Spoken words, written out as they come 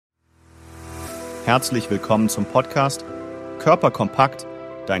Herzlich willkommen zum Podcast Körper kompakt,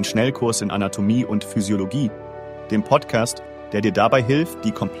 dein Schnellkurs in Anatomie und Physiologie, dem Podcast, der dir dabei hilft,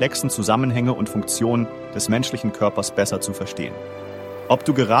 die komplexen Zusammenhänge und Funktionen des menschlichen Körpers besser zu verstehen. Ob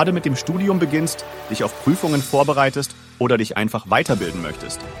du gerade mit dem Studium beginnst, dich auf Prüfungen vorbereitest oder dich einfach weiterbilden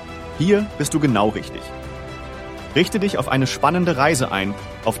möchtest, hier bist du genau richtig. Richte dich auf eine spannende Reise ein,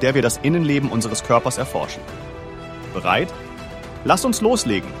 auf der wir das Innenleben unseres Körpers erforschen. Bereit? Lass uns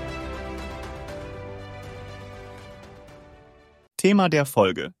loslegen! Thema der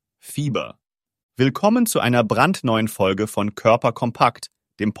Folge: Fieber. Willkommen zu einer brandneuen Folge von Körper kompakt,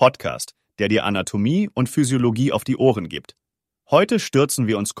 dem Podcast, der dir Anatomie und Physiologie auf die Ohren gibt. Heute stürzen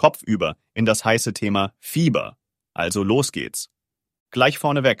wir uns kopfüber in das heiße Thema Fieber. Also los geht's. Gleich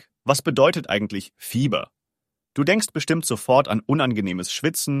vorneweg, was bedeutet eigentlich Fieber? Du denkst bestimmt sofort an unangenehmes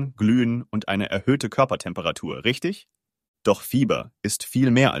Schwitzen, Glühen und eine erhöhte Körpertemperatur, richtig? Doch Fieber ist viel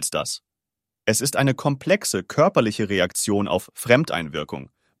mehr als das. Es ist eine komplexe körperliche Reaktion auf Fremdeinwirkung,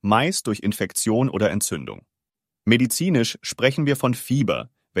 meist durch Infektion oder Entzündung. Medizinisch sprechen wir von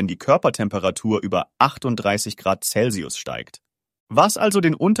Fieber, wenn die Körpertemperatur über 38 Grad Celsius steigt. Was also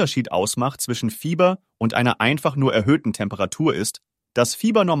den Unterschied ausmacht zwischen Fieber und einer einfach nur erhöhten Temperatur ist, dass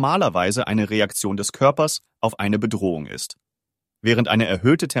Fieber normalerweise eine Reaktion des Körpers auf eine Bedrohung ist, während eine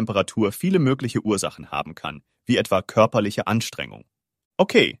erhöhte Temperatur viele mögliche Ursachen haben kann, wie etwa körperliche Anstrengung.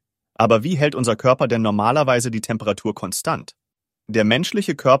 Okay, aber wie hält unser Körper denn normalerweise die Temperatur konstant? Der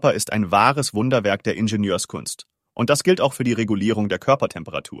menschliche Körper ist ein wahres Wunderwerk der Ingenieurskunst, und das gilt auch für die Regulierung der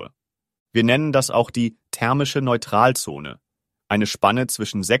Körpertemperatur. Wir nennen das auch die thermische Neutralzone, eine Spanne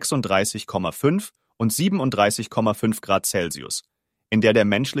zwischen 36,5 und 37,5 Grad Celsius, in der der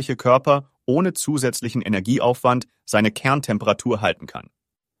menschliche Körper ohne zusätzlichen Energieaufwand seine Kerntemperatur halten kann.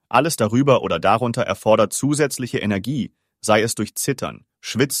 Alles darüber oder darunter erfordert zusätzliche Energie, sei es durch Zittern,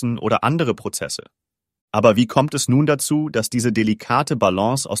 Schwitzen oder andere Prozesse. Aber wie kommt es nun dazu, dass diese delikate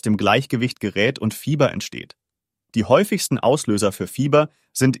Balance aus dem Gleichgewicht gerät und Fieber entsteht? Die häufigsten Auslöser für Fieber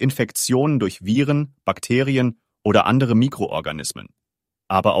sind Infektionen durch Viren, Bakterien oder andere Mikroorganismen.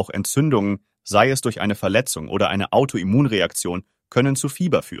 Aber auch Entzündungen, sei es durch eine Verletzung oder eine Autoimmunreaktion, können zu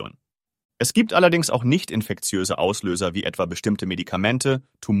Fieber führen. Es gibt allerdings auch nicht infektiöse Auslöser wie etwa bestimmte Medikamente,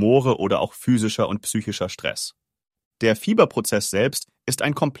 Tumore oder auch physischer und psychischer Stress. Der Fieberprozess selbst ist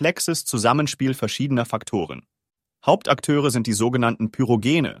ein komplexes Zusammenspiel verschiedener Faktoren. Hauptakteure sind die sogenannten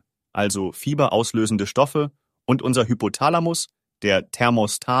Pyrogene, also fieberauslösende Stoffe, und unser Hypothalamus, der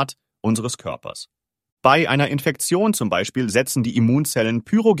Thermostat unseres Körpers. Bei einer Infektion zum Beispiel setzen die Immunzellen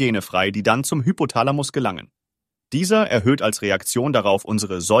Pyrogene frei, die dann zum Hypothalamus gelangen. Dieser erhöht als Reaktion darauf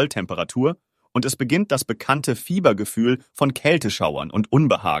unsere Solltemperatur und es beginnt das bekannte Fiebergefühl von Kälteschauern und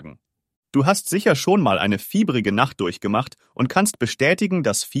Unbehagen. Du hast sicher schon mal eine fiebrige Nacht durchgemacht und kannst bestätigen,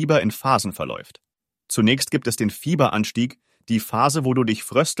 dass Fieber in Phasen verläuft. Zunächst gibt es den Fieberanstieg, die Phase, wo du dich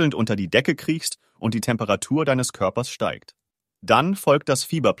fröstelnd unter die Decke kriechst und die Temperatur deines Körpers steigt. Dann folgt das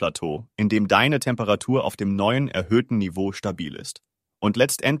Fieberplateau, in dem deine Temperatur auf dem neuen erhöhten Niveau stabil ist. Und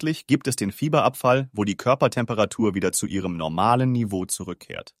letztendlich gibt es den Fieberabfall, wo die Körpertemperatur wieder zu ihrem normalen Niveau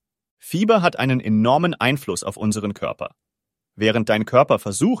zurückkehrt. Fieber hat einen enormen Einfluss auf unseren Körper. Während dein Körper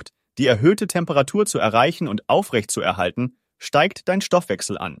versucht, die erhöhte Temperatur zu erreichen und aufrechtzuerhalten, steigt dein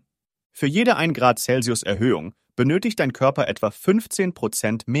Stoffwechsel an. Für jede 1 Grad Celsius Erhöhung benötigt dein Körper etwa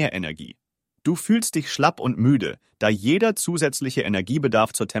 15% mehr Energie. Du fühlst dich schlapp und müde, da jeder zusätzliche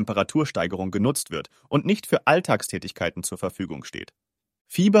Energiebedarf zur Temperatursteigerung genutzt wird und nicht für Alltagstätigkeiten zur Verfügung steht.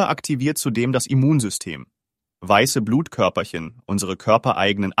 Fieber aktiviert zudem das Immunsystem. Weiße Blutkörperchen, unsere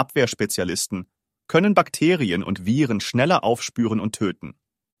körpereigenen Abwehrspezialisten, können Bakterien und Viren schneller aufspüren und töten.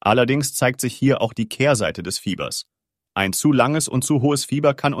 Allerdings zeigt sich hier auch die Kehrseite des Fiebers. Ein zu langes und zu hohes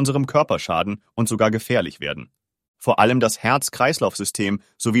Fieber kann unserem Körper schaden und sogar gefährlich werden. Vor allem das Herz-Kreislauf-System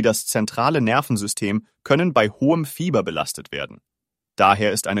sowie das zentrale Nervensystem können bei hohem Fieber belastet werden.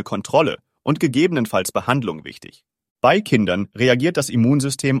 Daher ist eine Kontrolle und gegebenenfalls Behandlung wichtig. Bei Kindern reagiert das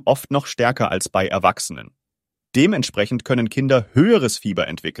Immunsystem oft noch stärker als bei Erwachsenen. Dementsprechend können Kinder höheres Fieber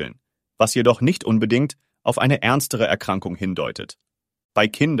entwickeln, was jedoch nicht unbedingt auf eine ernstere Erkrankung hindeutet. Bei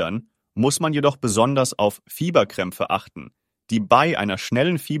Kindern muss man jedoch besonders auf Fieberkrämpfe achten, die bei einer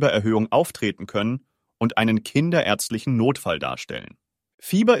schnellen Fiebererhöhung auftreten können und einen kinderärztlichen Notfall darstellen.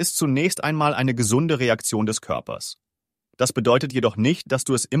 Fieber ist zunächst einmal eine gesunde Reaktion des Körpers. Das bedeutet jedoch nicht, dass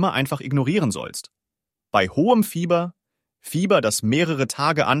du es immer einfach ignorieren sollst. Bei hohem Fieber, das mehrere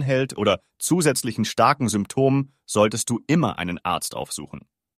Tage anhält oder zusätzlichen starken Symptomen, solltest du immer einen Arzt aufsuchen.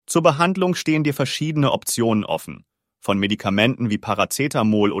 Zur Behandlung stehen dir verschiedene Optionen offen, von Medikamenten wie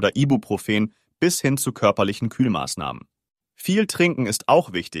Paracetamol oder Ibuprofen bis hin zu körperlichen Kühlmaßnahmen. Viel trinken ist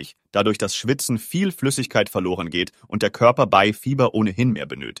auch wichtig, da durch das Schwitzen viel Flüssigkeit verloren geht und der Körper bei Fieber ohnehin mehr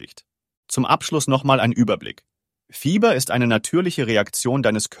benötigt. Zum Abschluss nochmal ein Überblick. Fieber ist eine natürliche Reaktion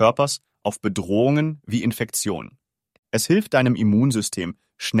deines Körpers auf Bedrohungen wie Infektionen. Es hilft deinem Immunsystem,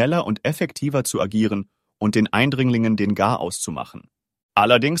 schneller und effektiver zu agieren und den Eindringlingen den Garaus zu machen.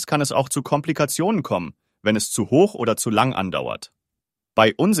 Allerdings kann es auch zu Komplikationen kommen, wenn es zu hoch oder zu lang andauert.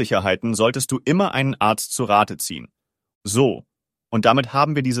 Bei Unsicherheiten solltest du immer einen Arzt zu Rate ziehen. So, und damit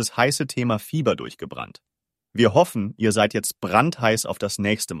haben wir dieses heiße Thema Fieber durchgebrannt. Wir hoffen, ihr seid jetzt brandheiß auf das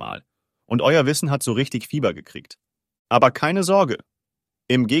nächste Mal und euer Wissen hat so richtig Fieber gekriegt. Aber keine Sorge.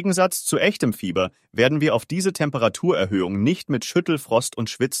 Im Gegensatz zu echtem Fieber werden wir auf diese Temperaturerhöhung nicht mit Schüttelfrost und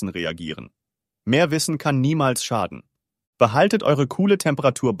Schwitzen reagieren. Mehr Wissen kann niemals schaden. Behaltet eure coole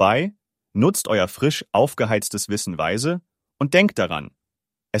Temperatur bei, nutzt euer frisch aufgeheiztes Wissen weise und denkt daran,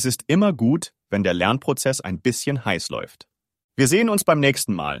 es ist immer gut, wenn der Lernprozess ein bisschen heiß läuft. Wir sehen uns beim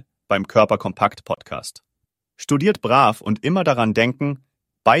nächsten Mal beim Körperkompakt-Podcast. Studiert brav und immer daran denken,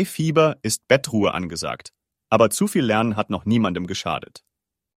 bei Fieber ist Bettruhe angesagt, aber zu viel Lernen hat noch niemandem geschadet.